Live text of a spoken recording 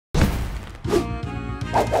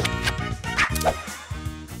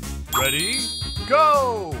Ready,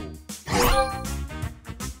 go!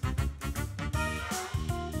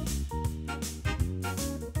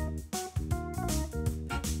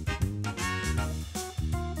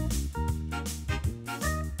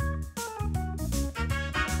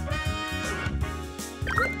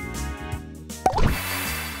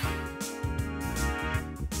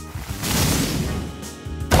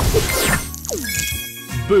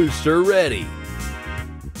 Booster ready.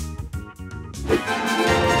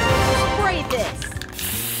 Spray this.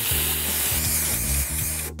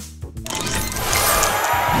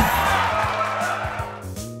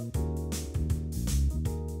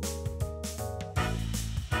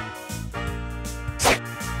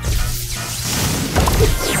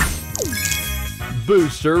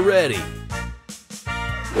 Booster ready.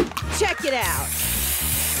 Check it out.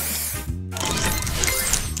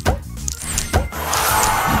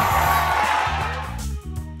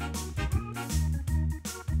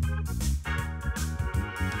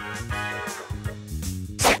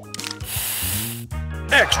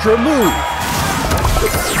 Extra move.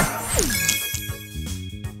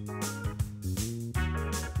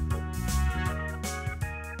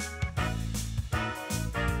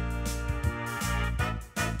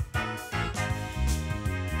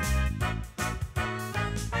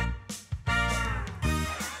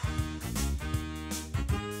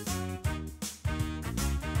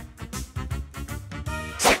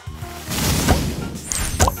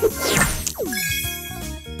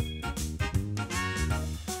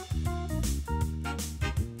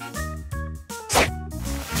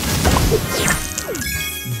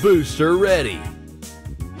 Booster ready.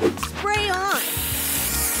 Spray on.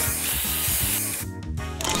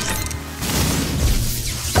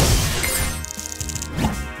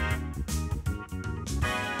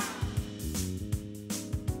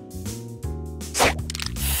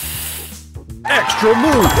 Extra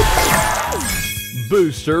move.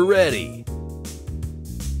 Booster ready.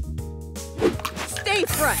 Stay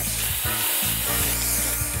fresh.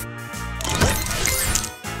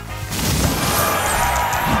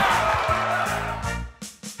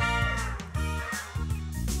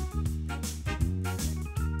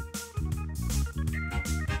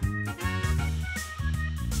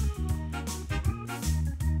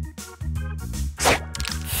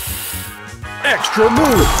 Extra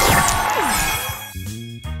move.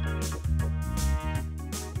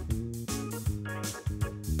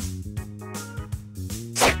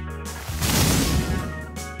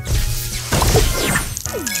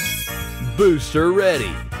 Booster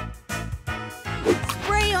ready.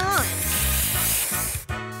 Spray on.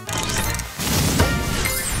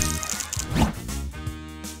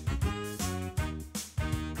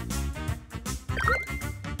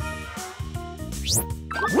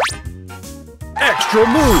 Extra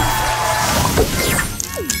move.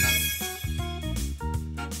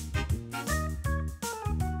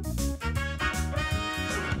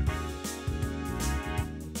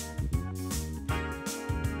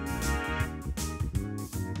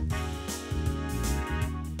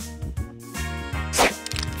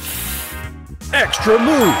 Extra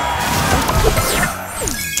move.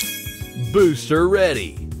 Booster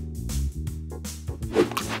ready.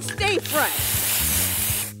 Stay fresh.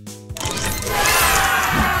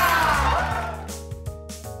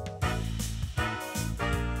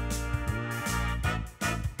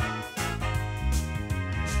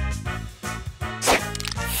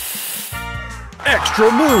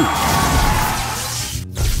 Extra move.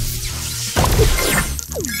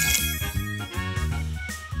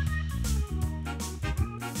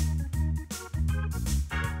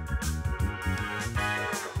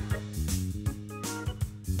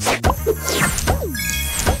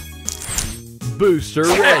 Booster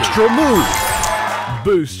ready. Extra move.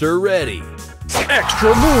 Booster ready.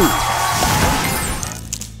 Extra move.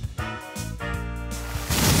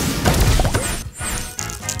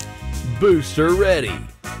 Booster ready.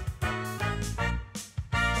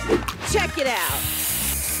 Check it out.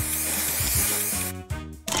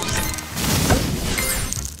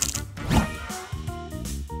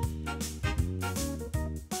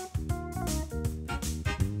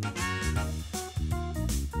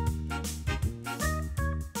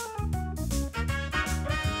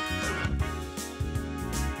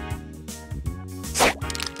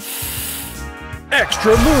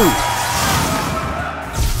 Extra move.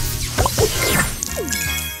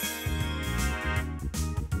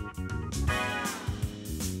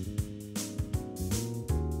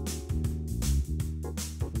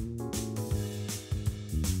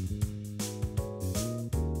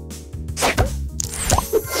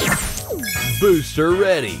 Booster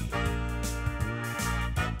ready.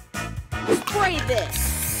 Spray this.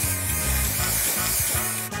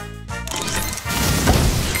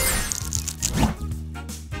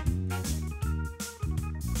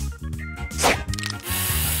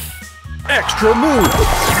 Extra move!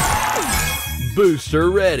 Booster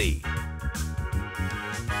ready!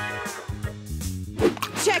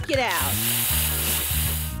 Check it out.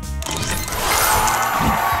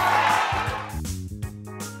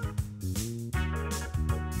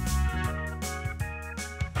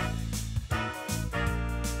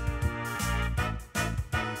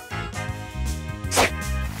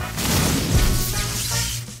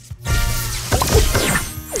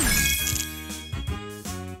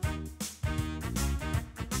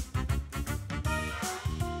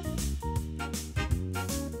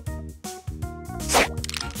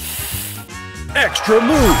 Extra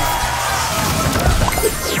move!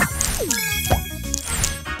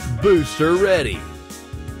 Booster ready!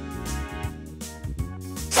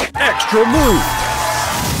 Extra move!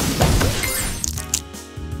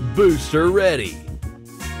 Booster ready!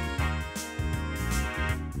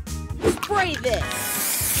 Spray this.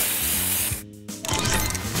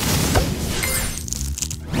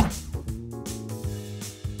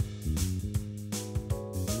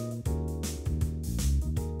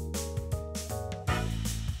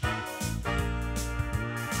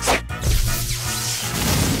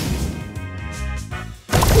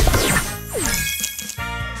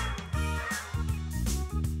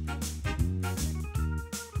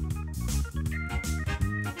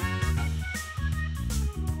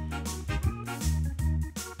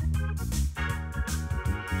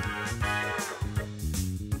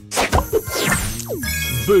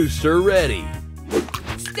 Booster ready!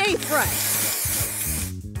 Stay fresh.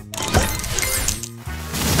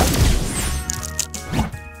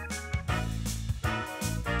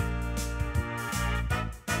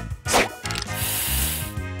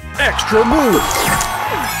 Extra move!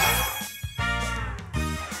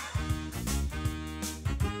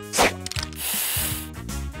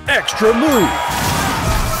 Extra move!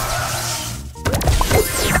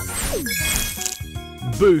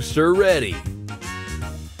 Booster ready!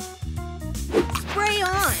 Spray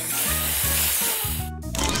on.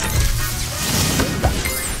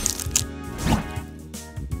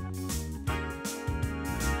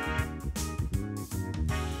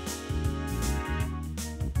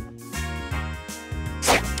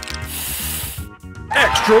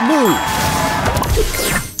 Extra move!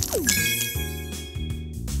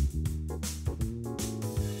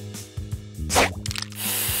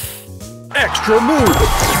 Extra move!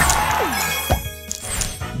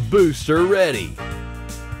 Booster ready!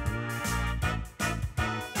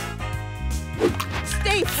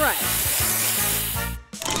 Stay fresh.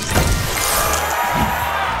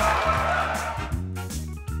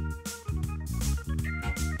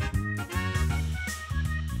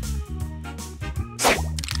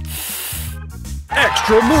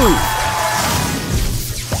 Extra move!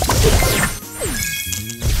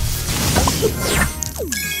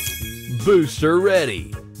 Booster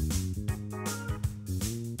ready!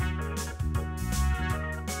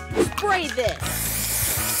 Spray this.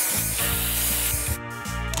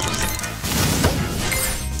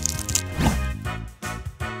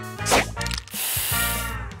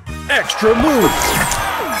 Extra move!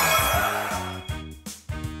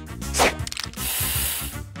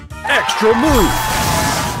 Extra move!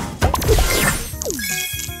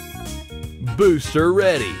 Booster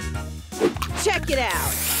ready! Check it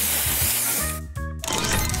out.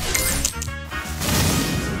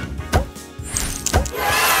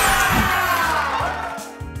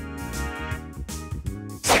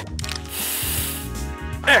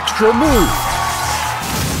 Extra move!